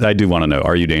 But I do want to know,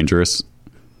 are you dangerous?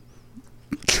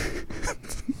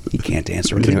 He can't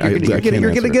answer. I can't You're going to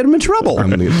answer. get him in trouble. I'm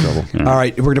going to get in trouble. All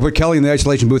right, we're going to put Kelly in the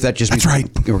isolation booth. That's right.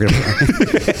 We're going to.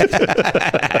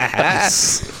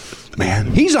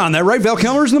 Man. He's on that, right? Val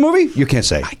Kilmer's in the movie? You can't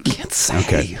say. I can't say.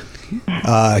 Okay.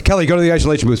 Kelly, go to the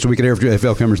isolation booth so we can hear if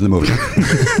Val Kilmer's in the movie.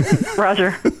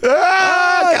 Roger.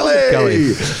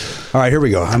 Kelly. All right, here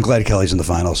we go. I'm glad Kelly's in the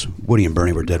finals. Woody and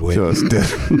Bernie were dead weight. Just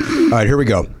dead. All right, here we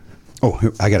go. Oh,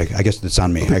 I guess it's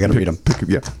on me. I got to read them.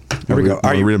 Yeah. Here we go.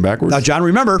 Are you reading backwards? Now, John,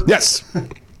 remember. Yes.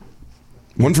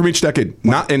 One from each decade.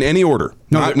 Not in any order.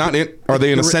 No, not in. Are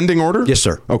they in ascending order? Yes,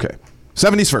 sir. Okay.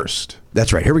 70s first.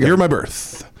 That's right. Here we go. Year of my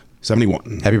birth.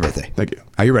 71. Happy birthday. Thank you.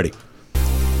 Are you ready?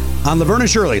 On Laverne and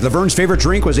Shirley, Laverne's favorite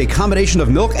drink was a combination of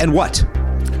milk and what?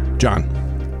 John.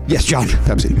 Yes, John.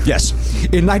 Pepsi. Yes.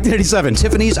 In 1987,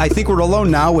 Tiffany's I Think We're Alone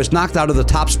Now was knocked out of the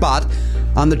top spot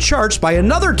on the charts by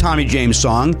another Tommy James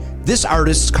song, this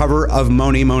artist's cover of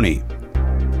Moni Moni.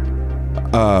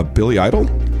 Billy Idol?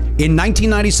 In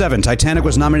 1997, Titanic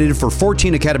was nominated for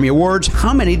 14 Academy Awards.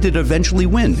 How many did it eventually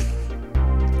win?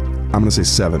 I'm going to say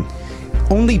 7.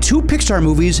 Only 2 Pixar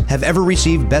movies have ever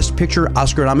received Best Picture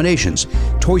Oscar nominations,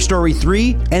 Toy Story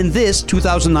 3 and this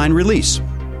 2009 release.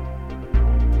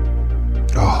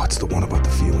 Oh, it's the one about the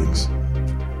feelings.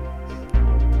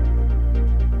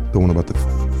 The one about the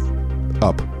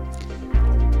Up.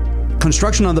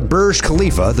 Construction on the Burj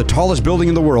Khalifa, the tallest building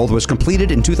in the world, was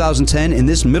completed in 2010 in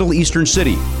this Middle Eastern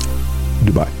city.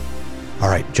 Dubai. All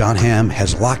right, John Hamm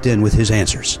has locked in with his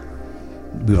answers.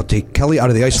 We will take Kelly out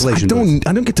of the isolation booth.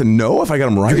 I don't get to know if I got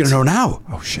them right. You're going to know now.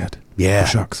 Oh, shit. Yeah. Oh,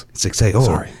 shucks. It's exciting. Oh,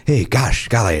 Sorry. Hey, gosh,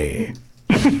 golly.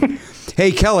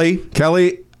 Hey, Kelly.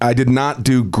 Kelly, I did not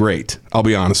do great. I'll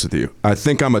be honest with you. I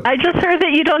think I'm a... I just heard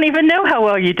that you don't even know how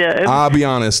well you did. I'll be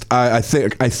honest. I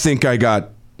think I got...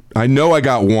 I know I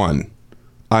got 1.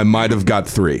 I might have got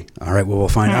 3. All right, well, we'll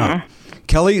find out.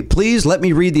 Kelly, please let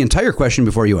me read the entire question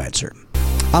before you answer.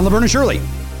 On Laverne and Shirley,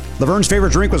 Laverne's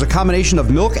favorite drink was a combination of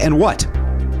milk and what?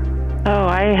 Oh,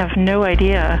 I have no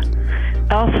idea.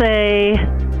 I'll say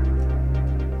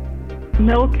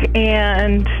milk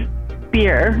and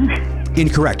beer.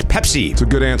 Incorrect. Pepsi. It's a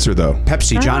good answer, though.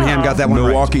 Pepsi. John Hamm got that one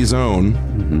Milwaukee's own.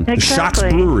 Exactly. Shocks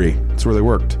Brewery. That's where they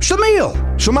worked. right. Shamil.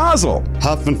 Schmazel.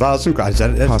 Huff and Fuss and Haas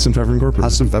and Pfeffer Incorporated.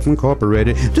 Huff and Pfeffer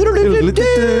Incorporated.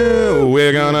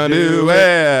 We're gonna do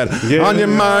it. On your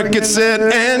mark, get set,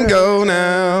 and go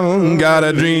now. Got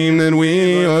a dream that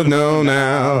we'll know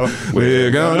now.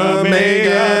 We're gonna make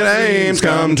it aims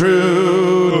come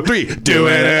true. 3,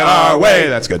 doing it our way.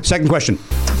 That's good. Second question.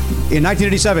 In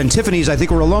 1987, Tiffany's I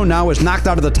Think We're Alone Now was knocked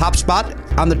out of the top spot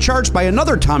on the charts by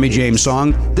another Tommy James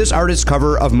song, this artist's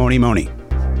cover of Moni Moni.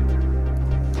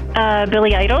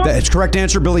 Billy Idol? That's correct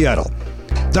answer, Billy Idol.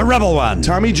 The Rebel One.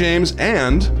 Tommy James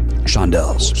and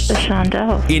Shondells. The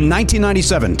Shondells. In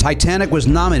 1997, Titanic was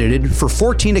nominated for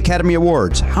 14 Academy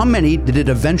Awards. How many did it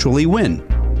eventually win?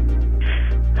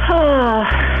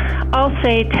 I'll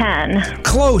say 10.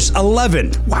 Close,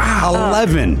 11. Wow,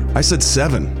 11. I said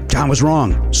 7. John was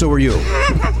wrong. So were you.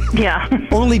 Yeah.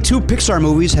 Only 2 Pixar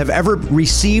movies have ever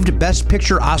received Best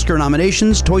Picture Oscar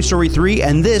nominations, Toy Story 3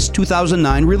 and this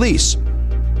 2009 release.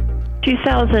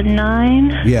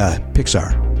 2009? Yeah,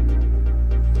 Pixar.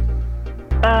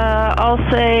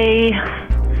 I'll say...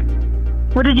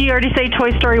 What did you already say?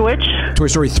 Toy Story which? Toy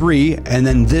Story 3 and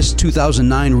then this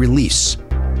 2009 release.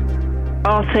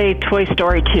 I'll say Toy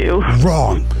Story 2.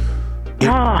 Wrong.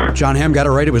 Oh. John Hamm got it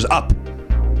right. It was Up.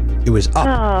 It was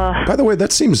Up. By the way,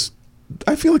 that seems...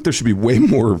 I feel like there should be way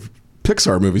more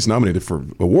Pixar movies nominated for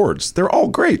awards. They're all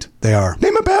great. They are.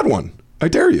 Name a bad one. I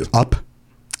dare you. Up.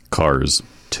 Cars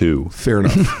 2. Fair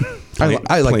enough.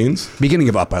 I liked Planes. Beginning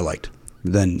of Up I liked.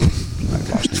 Then I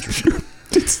lost interest.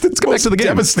 It's close to the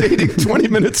devastating 20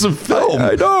 minutes of film.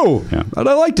 I know. Yeah. But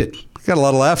I liked it. Got a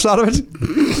lot of laughs out of it.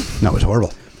 No, it was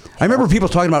horrible. I remember people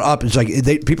talking about Up. It's like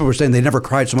people were saying they never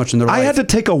cried so much in their life. I had to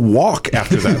take a walk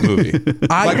after that movie.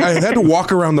 I had to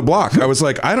walk around the block. I was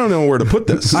like, I don't know where to put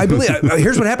this. I believe.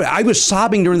 Here's what happened. I was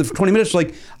sobbing during the 20 minutes.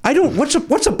 Like, I don't.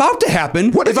 What's about to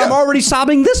happen? What if I'm already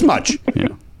sobbing this much? Yeah.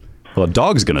 Well, a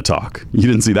dog's going to talk. You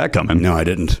didn't see that coming. No, I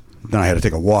didn't. Then I had to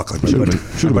take a walk. Like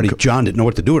my buddy John didn't know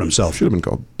what to do with himself. Should have been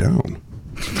called Down.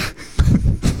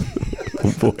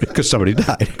 Oh boy, because somebody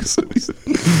died.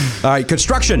 All right,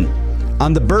 construction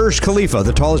on the Burj Khalifa,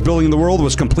 the tallest building in the world,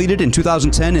 was completed in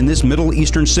 2010 in this Middle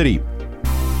Eastern city.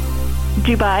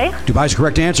 Dubai? Dubai's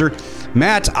correct answer.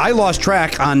 Matt, I lost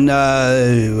track on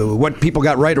what people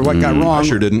got right or what got wrong. I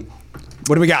sure didn't.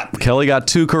 What do we got? Kelly got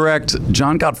 2 correct.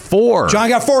 John got 4. John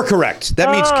got 4 correct.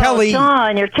 That means Kelly.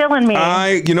 John, you're killing me.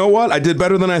 You know what? I did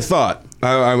better than I thought.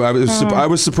 I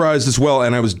was surprised as well,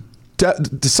 and I was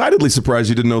decidedly surprised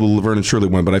you didn't know the Laverne and Shirley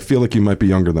one, but I feel like you might be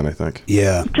younger than I think.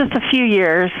 Yeah. Just a few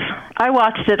years. I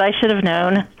watched it. I should have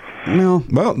known. Well,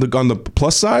 on the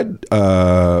plus side,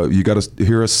 you got to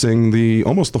hear us sing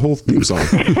almost the whole theme song.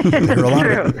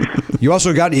 True. you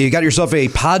also got yourself a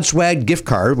Podswag gift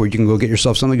card where you can go get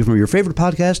yourself something from your favorite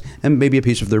podcast and maybe a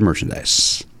piece of their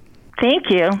merchandise.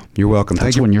 Thank you. You're welcome.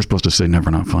 That's when you're supposed to say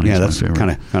 "never not funny." Yeah, that's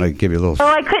kind of give you a little. Oh,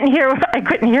 I couldn't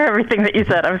hear everything that you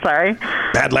said. I'm sorry.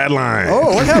 Bad lad line.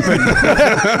 Oh, what happened?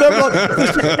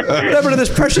 Never to this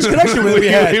precious connection we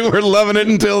had. We were loving it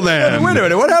until then. Wait a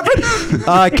minute, what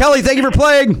happened? Kelly, thank you for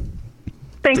playing.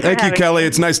 Thank you, me. Kelly.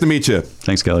 It's nice to meet you.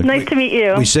 Thanks, Kelly. Nice to meet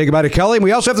you. We say goodbye to Kelly, and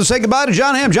we also have to say goodbye to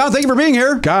John Hamm. John, thank you for being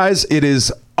here. Guys, it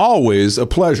is always a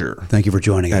pleasure. Thank you for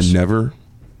joining us. And never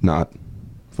not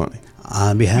funny.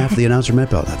 On behalf of the announcer Matt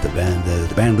Belknap, the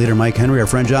band leader Mike Henry, our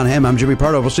friend John Hamm, I'm Jimmy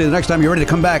Pardo. We'll see you the next time you're ready to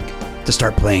come back to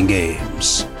start playing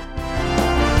games.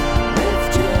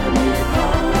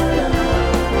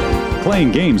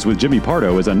 Playing Games with Jimmy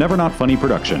Pardo is a Never Not Funny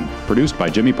production. Produced by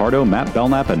Jimmy Pardo, Matt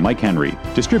Belknap, and Mike Henry.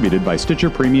 Distributed by Stitcher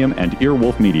Premium and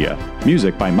Earwolf Media.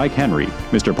 Music by Mike Henry.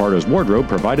 Mr. Pardo's wardrobe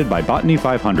provided by Botany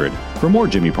 500. For more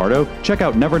Jimmy Pardo, check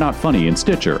out Never Not Funny in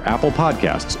Stitcher, Apple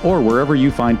Podcasts, or wherever you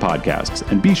find podcasts.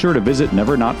 And be sure to visit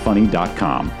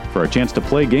nevernotfunny.com. For a chance to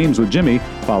play games with Jimmy,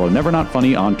 follow Never Not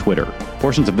Funny on Twitter.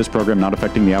 Portions of this program not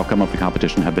affecting the outcome of the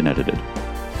competition have been edited.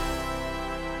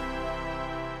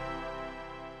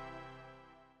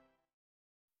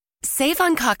 Save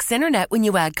on Cox Internet when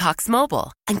you add Cox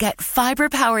Mobile and get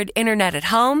fiber-powered internet at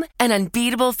home and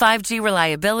unbeatable 5G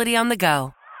reliability on the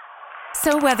go.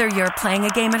 So whether you're playing a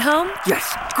game at home,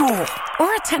 Yes, goal.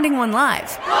 or attending one live,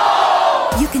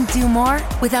 you can do more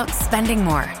without spending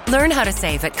more. Learn how to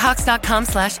save at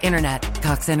cox.com/internet.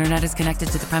 Cox Internet is connected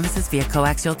to the premises via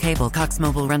coaxial cable. Cox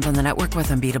Mobile runs on the network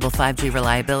with unbeatable 5G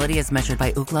reliability as measured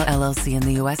by Ookla LLC in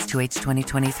the U.S. to H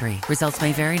 2023. Results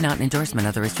may vary, not an endorsement.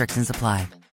 Other restrictions apply.